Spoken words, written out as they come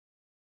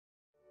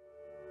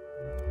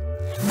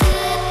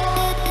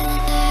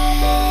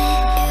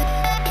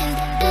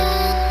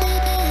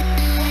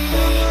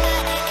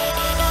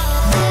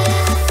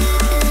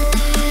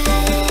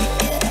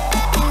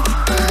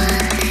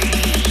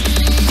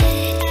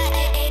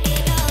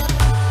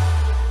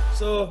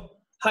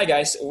Hi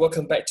guys,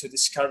 welcome back to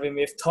Discovery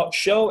Myth Talk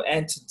Show,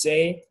 and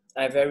today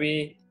I'm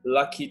very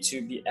lucky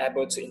to be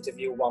able to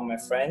interview one of my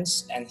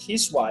friends and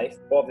his wife.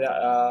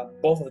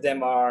 Both of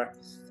them are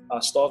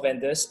store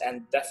vendors,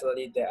 and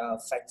definitely they are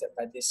affected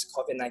by this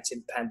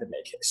COVID-19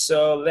 pandemic.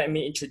 So let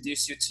me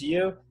introduce you to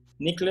you,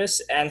 Nicholas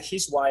and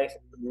his wife,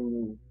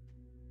 Ruru.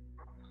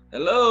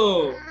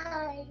 Hello.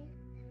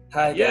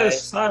 Hi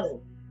Yes, guys. hi.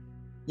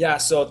 Yeah,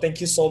 so thank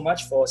you so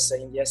much for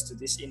saying yes to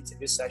this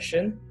interview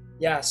session.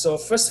 Yeah, so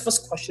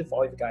first question for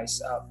all you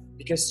guys,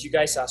 because you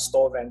guys are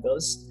store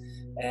vendors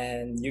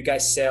and you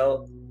guys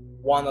sell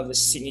one of the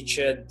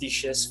signature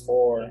dishes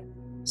for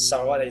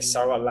Sarawak, that is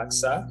Sarawak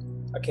Laksa.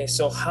 Okay,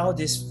 so how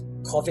this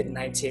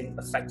COVID-19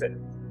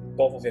 affected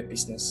both of your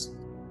business?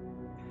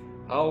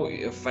 How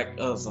it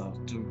affect us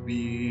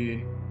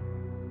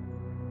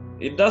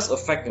it does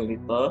affect a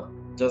little,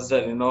 just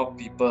that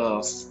people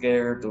are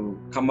scared to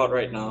come out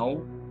right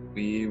now.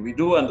 We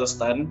do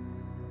understand,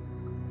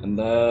 and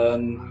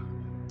then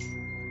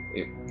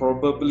it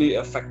probably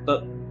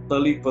affected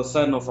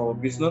 30% of our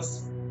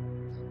business,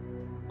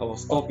 our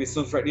store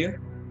business right here.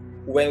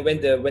 When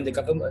the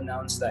government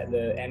announced that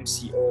the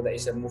MCO, that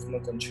is a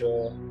movement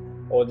control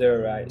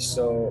order, right?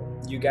 So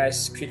you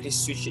guys quickly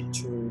switch it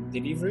to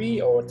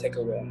delivery or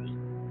takeaway only?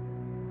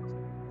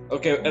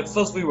 Okay, at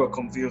first we were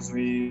confused.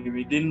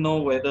 We didn't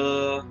know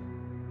whether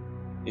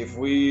if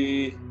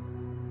we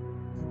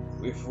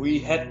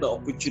had the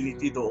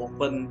opportunity to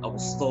open our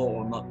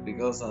store or not,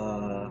 because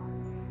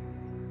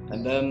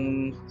and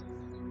then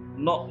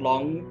not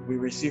long we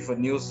received a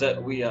news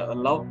that we are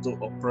allowed to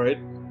operate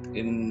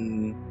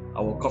in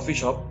our coffee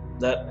shop,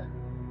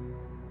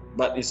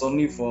 but it's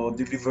only for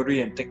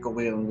delivery and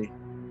takeaway only.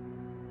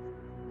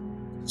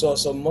 So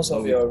most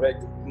of your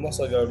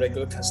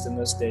regular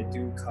customers, they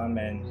do come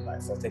and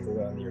like for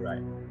takeaway only,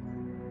 right?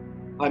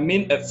 I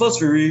mean, at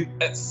first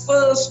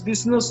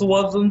business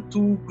wasn't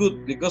too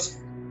good, because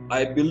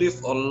I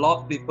believe a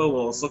lot of people were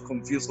also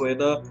confused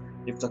whether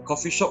if the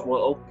coffee shop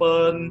will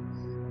open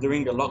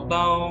during the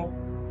lockdown,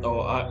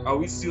 or are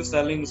we still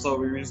selling. So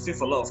we received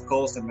a lot of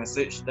calls and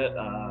message that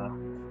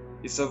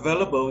it's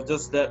available,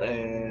 just that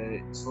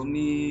it's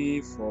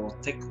only for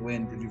takeaway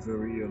and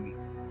delivery only.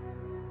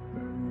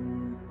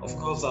 Of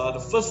course, the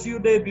first few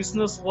days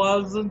business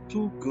wasn't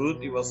too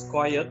good. It was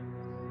quiet.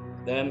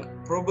 Then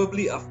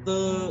probably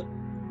after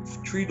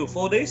 3 to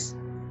 4 days,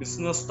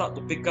 business start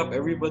to pick up.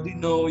 Everybody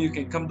know you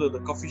can come to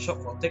the coffee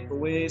shop for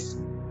takeaways.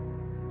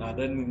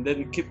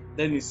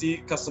 Then you see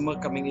customer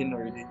coming in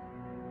already.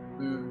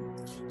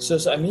 So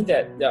I mean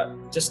that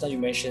just now you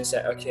mentioned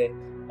that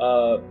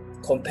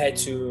compared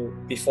to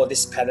before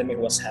this pandemic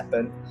was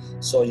happened,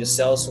 so your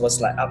sales was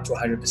like up to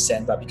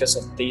 100%, but because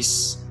of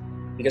this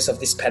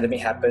pandemic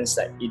happens,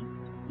 that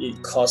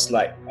it caused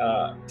like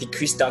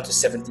decreased down to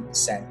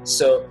 70%.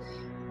 So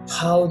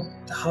how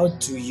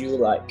do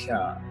you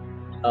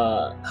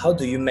how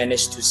do you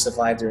manage to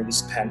survive during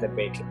this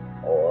pandemic,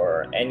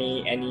 or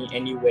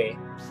any way?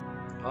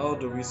 How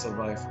do we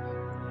survive?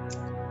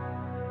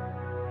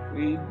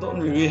 We don't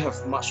really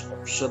have much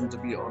option, to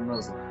be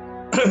honest.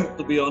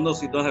 To be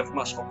honest, we don't have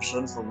much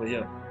options over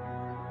here.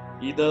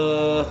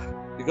 Either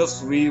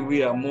because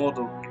we are more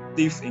to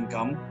active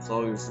income,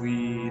 so if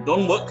we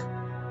don't work,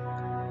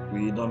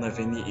 we don't have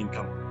any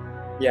income.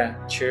 Yeah,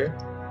 true.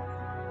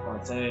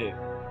 I'd say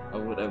I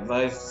would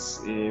advise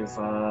if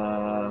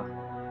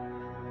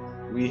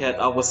we had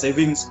our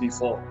savings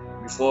before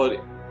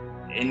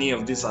any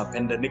of this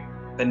pandemic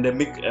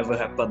ever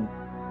happened.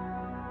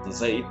 So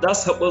say it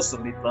does help us a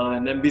little,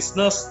 and then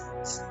business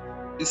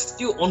is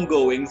still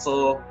ongoing,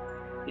 so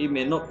it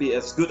may not be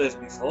as good as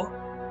before.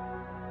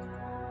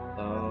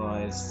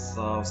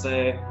 So I'll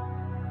say,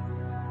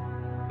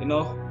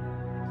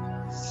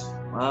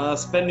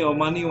 spend your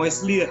money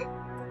wisely.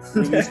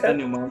 Really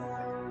spend your money.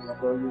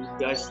 You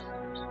guys,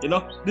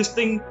 this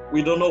thing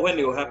we don't know when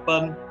it will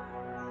happen.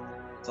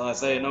 So I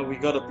say, we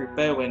gotta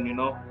prepare when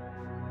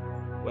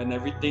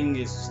everything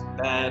is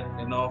bad.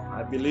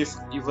 I believe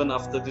even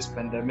after this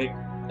pandemic,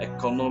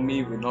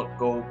 economy will not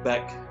go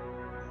back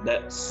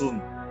that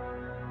soon.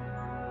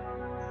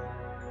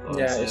 So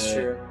yeah, it's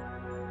true.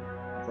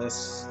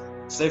 Just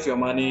save your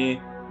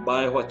money,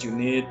 buy what you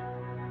need,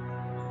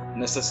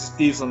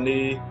 necessities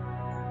only,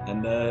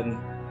 and then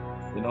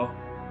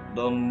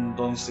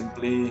don't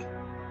simply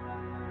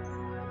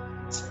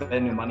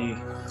spend your money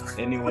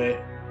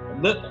anyway.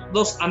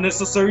 Those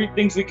unnecessary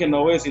things we can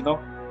always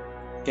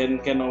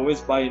can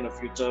always buy in the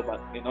future,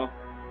 but you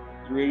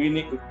really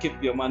need to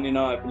keep your money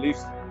now. I believe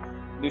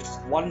this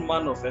 1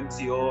 month of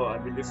MCO, I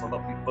believe a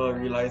lot of people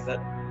realize that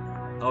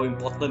how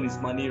important is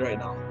money right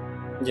now.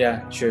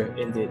 Yeah, true,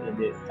 indeed.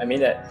 I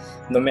mean that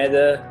no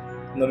matter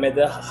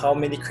how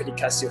many credit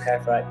cards you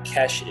have, right,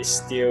 cash is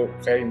still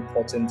very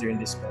important during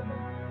this moment.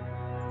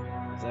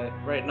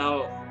 Right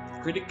now,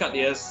 credit card,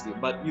 yes,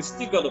 but you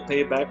still got to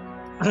pay back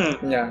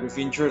with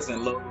interest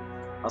and loan.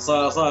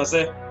 So I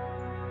say,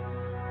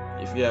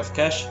 if you have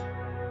cash,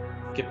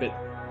 keep it.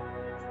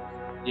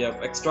 You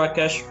have extra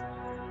cash,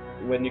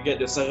 when you get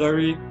your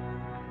salary,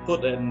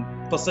 put a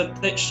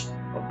percentage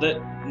of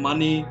that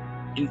money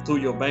into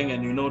your bank,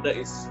 and you know that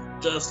it's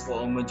just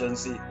for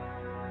emergency.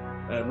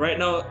 And right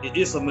now, it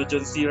is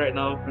emergency right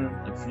now.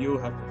 If you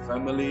have a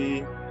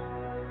family,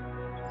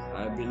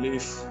 I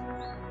believe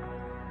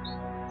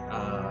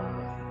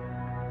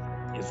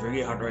it's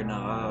really hard right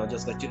now. I'll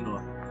just let you know.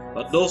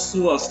 But those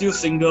who are still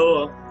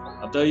single,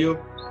 I'll tell you,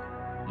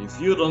 if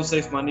you don't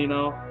save money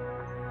now,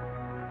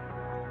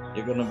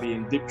 you're gonna be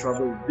in deep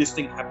trouble if this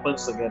thing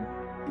happens again.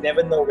 You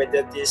never know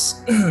whether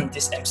this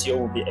this MCO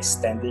will be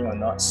extending or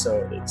not,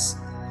 so it's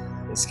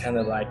kind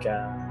of like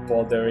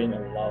bothering a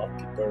lot of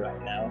people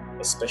right now,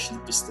 especially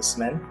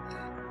businessmen.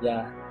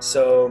 Yeah.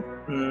 So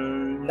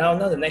now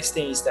the next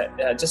thing is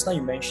that just now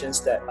you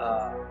mentioned that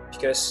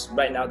because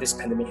right now this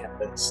pandemic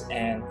happens,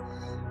 and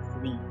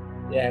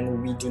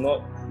we do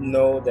not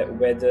know that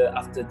whether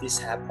after this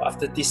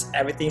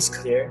everything's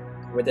clear,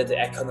 whether the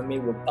economy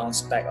will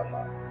bounce back or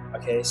not.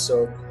 Okay.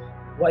 So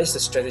what is the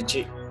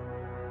strategy?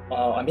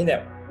 I mean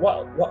that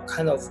what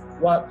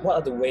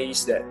are the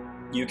ways that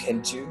you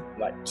can do,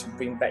 like, to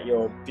bring back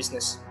your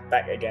business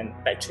back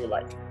to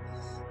like,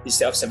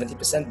 instead of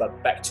 70%,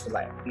 but back to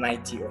like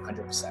 90 or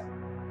 100%?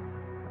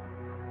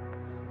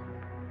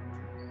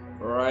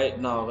 Right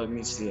now, let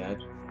me see. I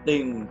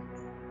think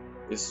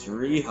it's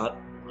really hard.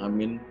 I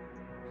mean,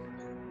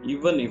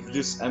 even if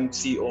this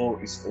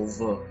MCO is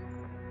over,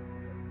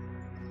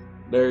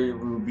 there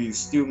will be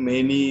still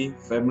many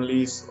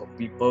families or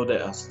people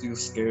that are still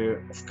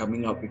scared of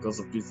coming out because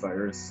of this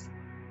virus.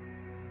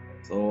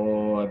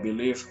 So I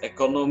believe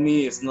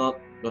economy is not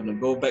gonna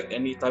go back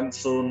anytime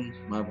soon.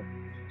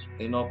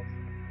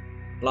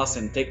 Plus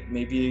and take,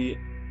 maybe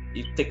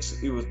it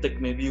will take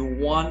maybe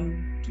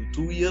 1 to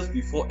 2 years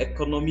before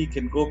economy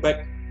can go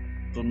back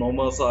to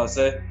normal. So I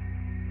say,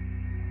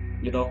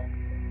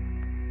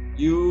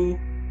 you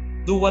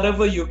do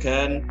whatever you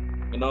can,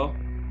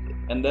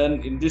 and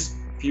then in this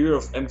period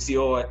of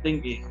MCO, I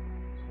think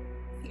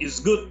it's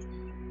good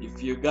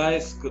if you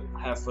guys could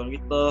have a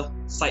little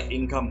side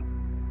income.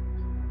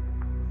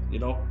 You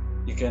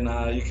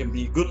can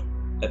be good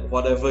at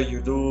whatever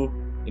you do.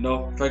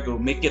 Try to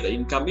make it an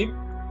income.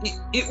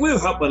 It will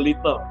help a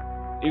little.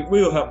 It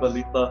will help a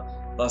little.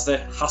 So I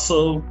say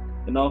hustle.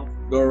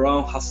 Go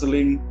around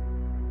hustling.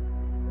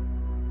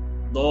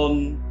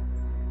 Don't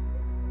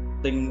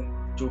think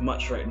too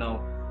much right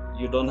now.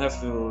 You don't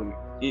have to.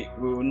 It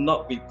will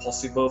not be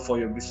possible for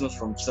your business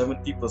from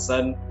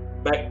 70%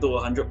 back to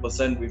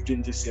 100%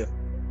 within this year,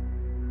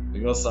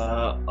 because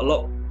I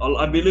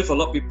believe a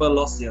lot of people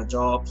lost their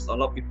jobs. A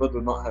lot of people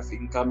do not have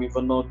income,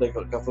 even though they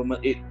got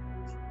government aid.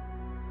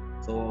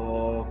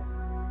 So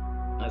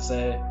I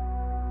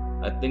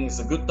think it's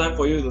a good time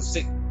for you to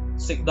sit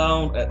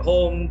down at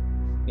home,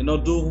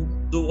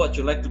 do what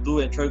you like to do,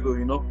 and try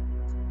to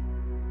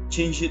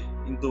change it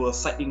into a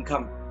side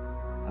income.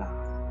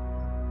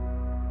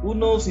 Who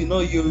knows?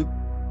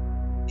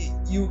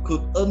 You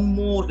could earn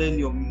more than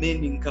your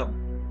main income.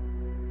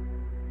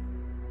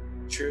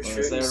 True.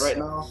 I say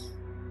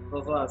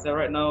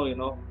right now,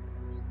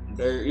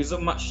 there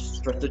isn't much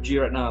strategy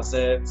right now.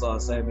 So I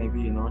say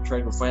maybe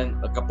try to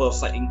find a couple of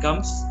side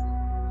incomes.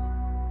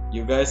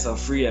 You guys are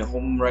free at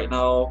home right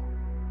now.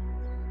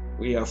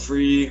 We are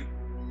free,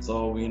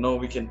 so we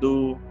can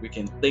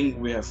think.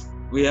 We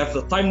have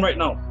the time right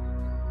now.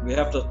 We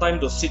have the time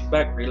to sit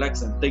back,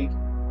 relax, and think.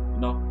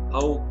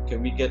 How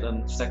can we get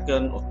a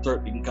second or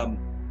third income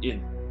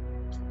in?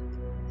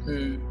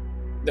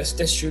 That's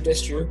true.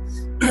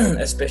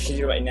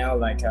 Especially right now,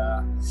 like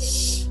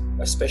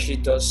especially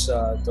those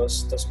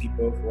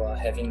people who are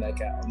having like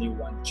only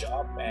one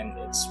job, and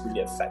it's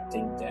really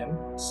affecting them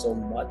so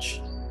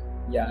much.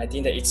 Yeah, I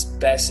think that it's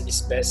best,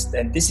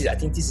 and I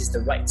think this is the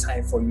right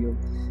time for you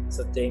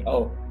to think,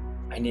 oh,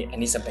 I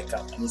need some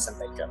backup.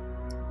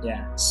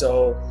 Yeah.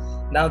 So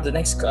now the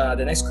next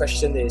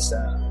question is,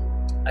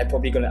 I'm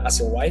probably gonna ask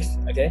your wife.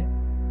 Okay.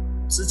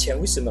 之前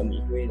为什么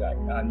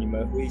你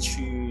们会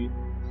去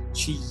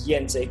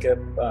验这个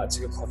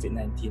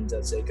COVID-19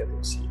 的这个东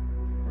西？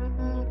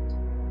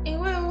因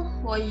为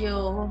我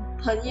有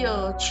朋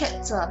友确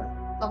诊，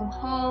然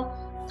后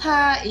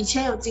他以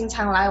前有经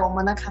常来我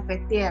们的咖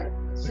啡店，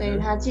所以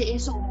他建议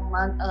说我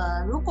们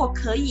如果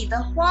可以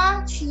的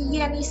话去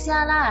验一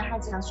下啦。他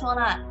讲说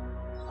啦，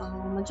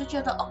我们就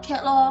觉得 OK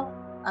咯，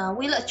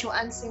为了求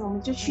安心，我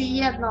们就去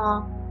验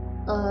咯。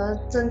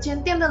整间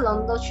店的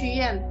人都去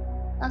验，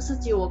但是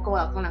只有我跟我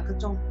老公2个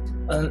中。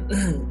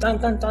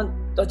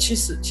但其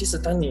实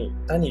当你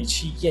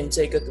去验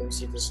这个东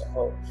西的时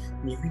候，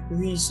你会不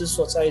会是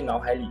说在脑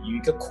海里有一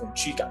个恐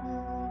惧感？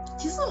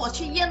其实我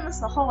去验的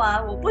时候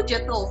啊，我不觉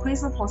得我会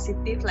是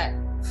positive 嘞，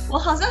我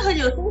好像很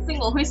有信心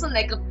我会是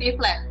negative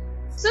嘞，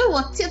所以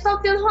我接到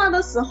电话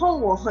的时候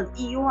我很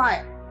意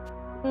外。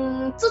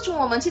自从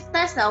我们去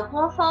test 了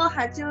过后，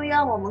他就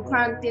要我们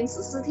quarantine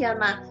 14天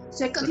嘛，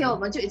所以隔天我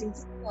们就已经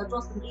自己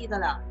做生意的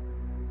了。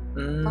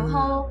然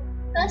后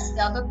test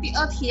了的第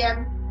2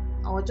天，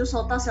我就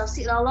收到消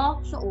息了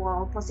咯，说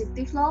我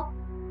positive 咯。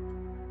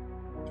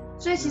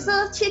所以其实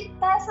去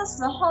test 的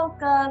时候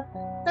跟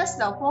test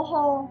了过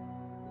后，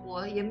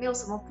我也没有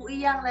什么不一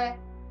样嘞，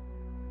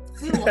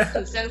因为我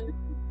很相信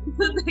自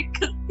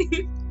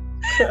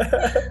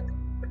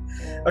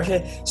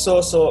negative。OK，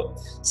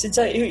 现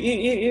在因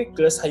为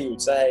Grace 还有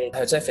在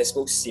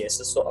Facebook 写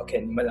是说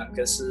OK， 你们两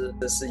个是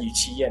语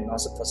气验，然后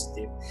是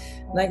positive。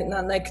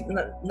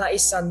那一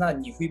刹那，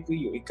你会不会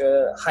有一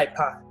个害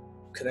怕，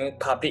可能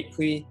public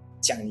会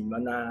讲你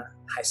们啊，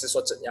还是说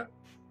怎样？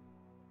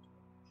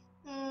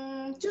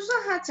就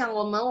算他讲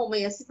我们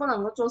也是不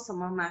能够做什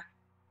么嘛，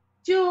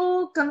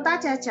就跟大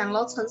家讲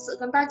咯，诚实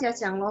跟大家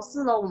讲咯，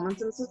是咯，我们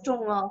真是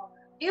中咯，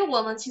因为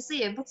我们其实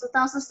也不知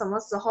道是什么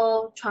时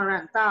候传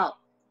染到，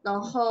然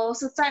后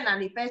是在哪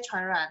里被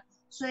传染，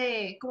所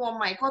以跟我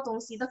买过东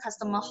西的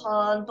customer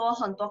很多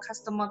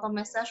customer 都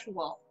message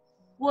我，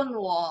问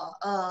我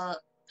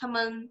他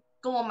们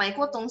跟我买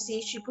过东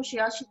西需不需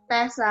要去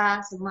test 啊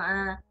什么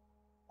啊。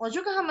我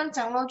就跟他们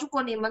讲了，如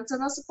果你们真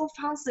的是不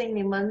放心，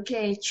你们可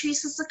以去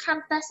试试看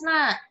test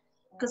啦。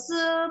可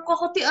是过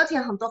后第二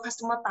天，很多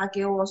customer 打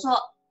给我说，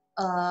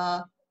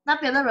那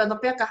边的人都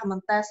不要跟他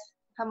们 test，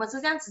他们是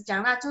这样子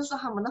讲啦，就是说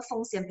他们的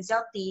风险比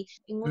较低，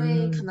因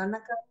为可能那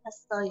个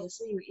tester 也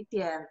是有一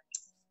点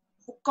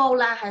不够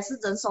啦，还是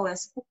人手也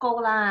是不够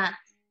啦。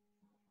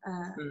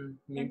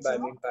明白。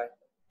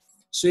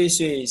所以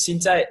现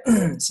在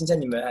现在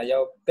你们还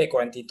要被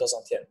quarantine多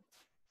少天？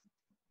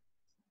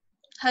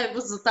还不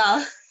知道。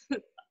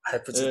还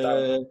不知道。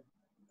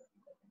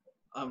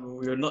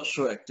We're not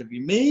sure actually.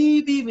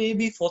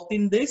 Maybe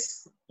 14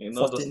 days. You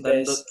know 14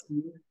 the standard. days.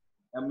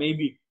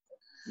 Maybe.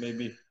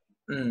 Okay.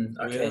 We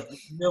have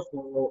been here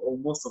for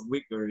almost a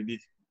week already.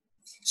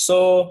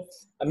 So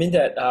I mean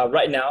that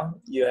right now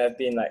you have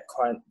been like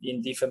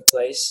in different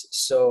place.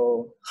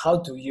 So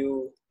who do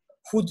you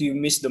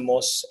miss the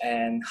most,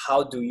 and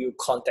how do you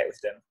contact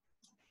with them?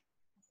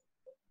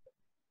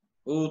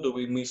 Who do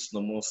we miss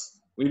the most?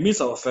 We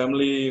miss our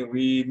family.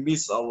 We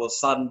miss our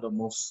son the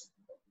most.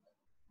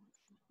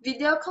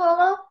 video call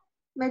咯，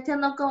每天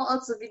都跟我儿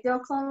子 video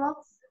call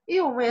咯，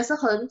因为我们也是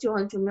很久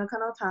没有看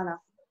到他了。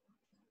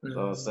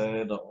So I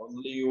say the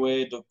only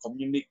way to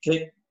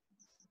communicate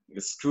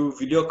is through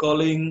video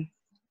calling,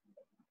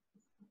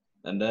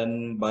 and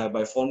then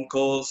by phone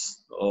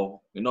calls, or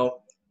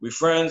with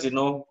friends,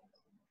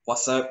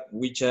 WhatsApp,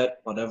 WeChat,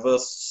 whatever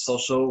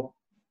social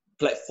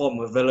platform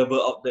available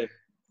out there.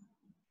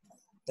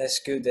 That's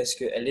good.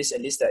 At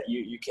least that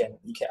you can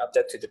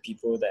update to the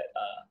people that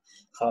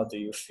how do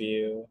you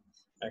feel?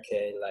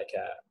 Okay, like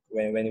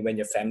when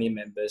your family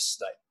members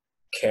like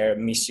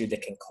miss you, they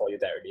can call you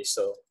directly.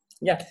 So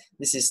yeah,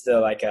 this is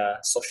the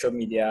social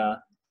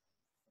media.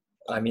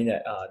 I mean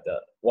the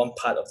one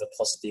part of the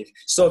positive.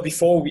 So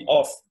before we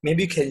off,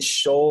 maybe you can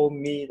show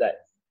me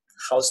that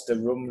how's the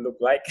room look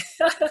like,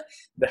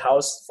 the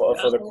house for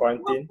the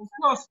quarantine.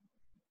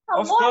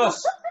 Of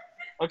course.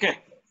 Okay,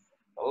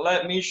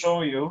 let me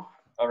show you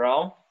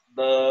around.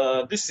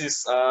 This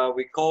is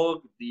we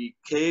call the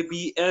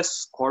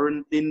KBS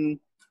quarantine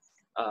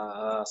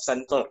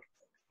center.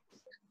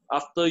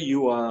 After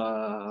you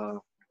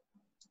are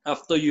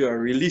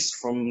released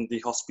from the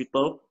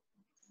hospital.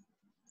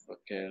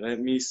 Okay, let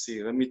me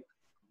see.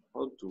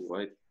 How do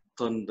I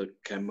turn the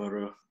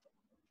camera?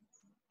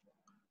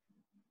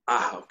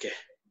 Okay.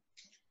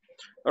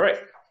 All right.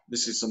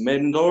 This is the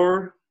main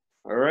door.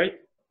 All right.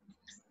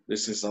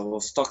 This is our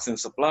stocks and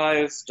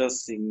supplies,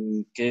 just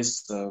in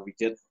case we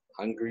get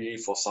hungry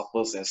for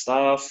suppers and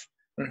stuff.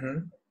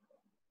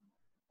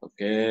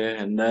 Okay,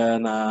 and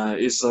then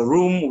it's a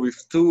room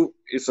with two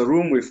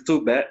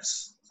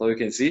beds, so you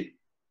can see.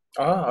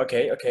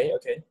 Okay.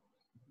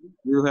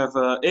 You have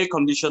an air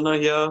conditioner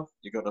here.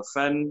 You got a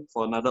fan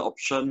for another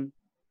option.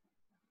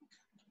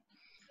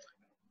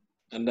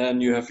 And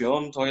then you have your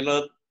own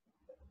toilet.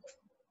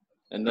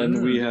 And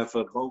then we have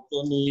a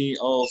balcony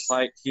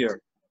outside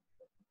here.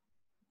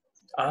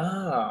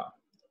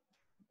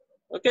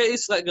 Okay,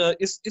 it's like a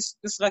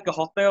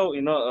hotel,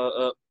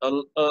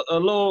 a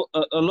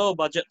low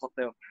budget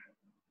hotel.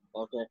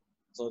 Okay,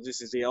 so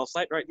this is the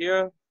outside right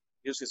here.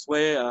 This is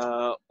where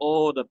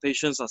all the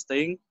patients are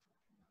staying.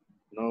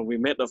 We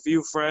met a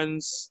few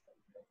friends.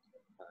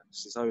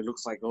 This is how it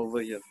looks like over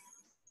here.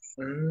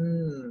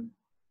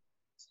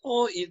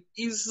 So it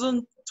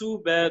isn't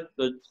too bad.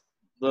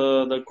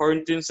 The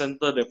quarantine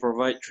center, they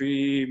provide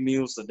 3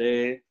 meals a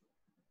day.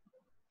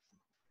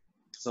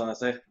 So I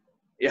say,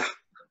 yeah,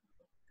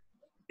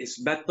 it's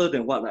better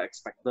than what I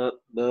expected.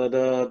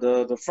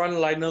 The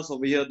frontliners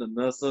over here, the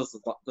nurses, the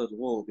doctors,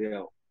 whoa,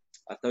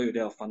 I tell you, they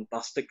are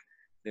fantastic.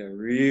 They're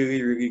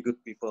really, really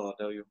good people, I'll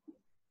tell you.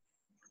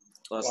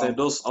 So I say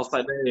those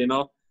outside there,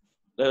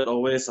 they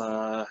always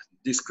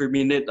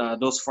discriminate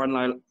those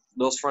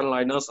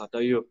frontliners. I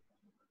tell you,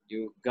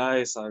 you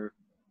guys are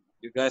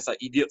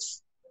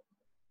idiots.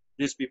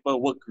 These people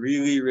work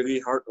really,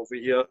 really hard over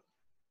here.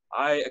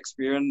 I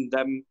experience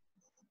them.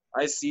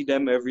 I see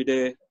them every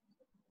day.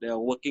 They are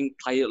working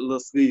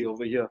tirelessly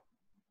over here.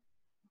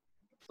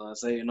 So I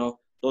say,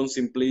 don't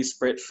simply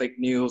spread fake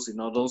news.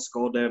 Don't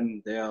scold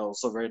them. They are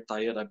also very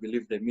tired. I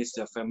believe they miss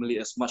their family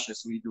as much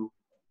as we do.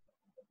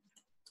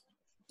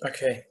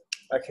 Okay.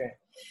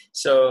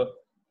 So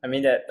I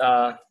mean that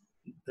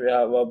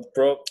well,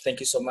 bro, thank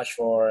you so much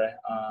for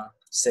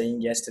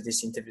saying yes to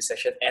this interview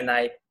session. And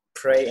I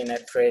pray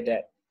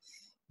that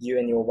you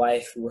and your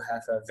wife will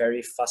have a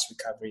very fast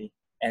recovery,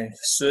 and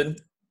soon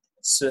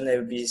it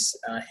will be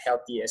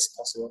healthy as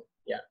possible.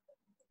 Yeah.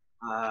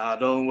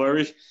 Don't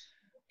worry.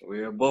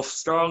 We're both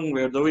strong.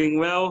 We're doing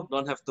well.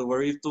 Don't have to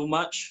worry too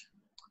much.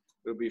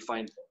 We'll be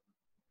fine.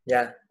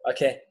 Yeah.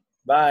 Okay.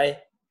 Bye.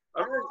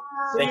 All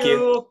right. Thank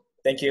you.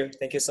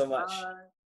 Thank you so much. Bye.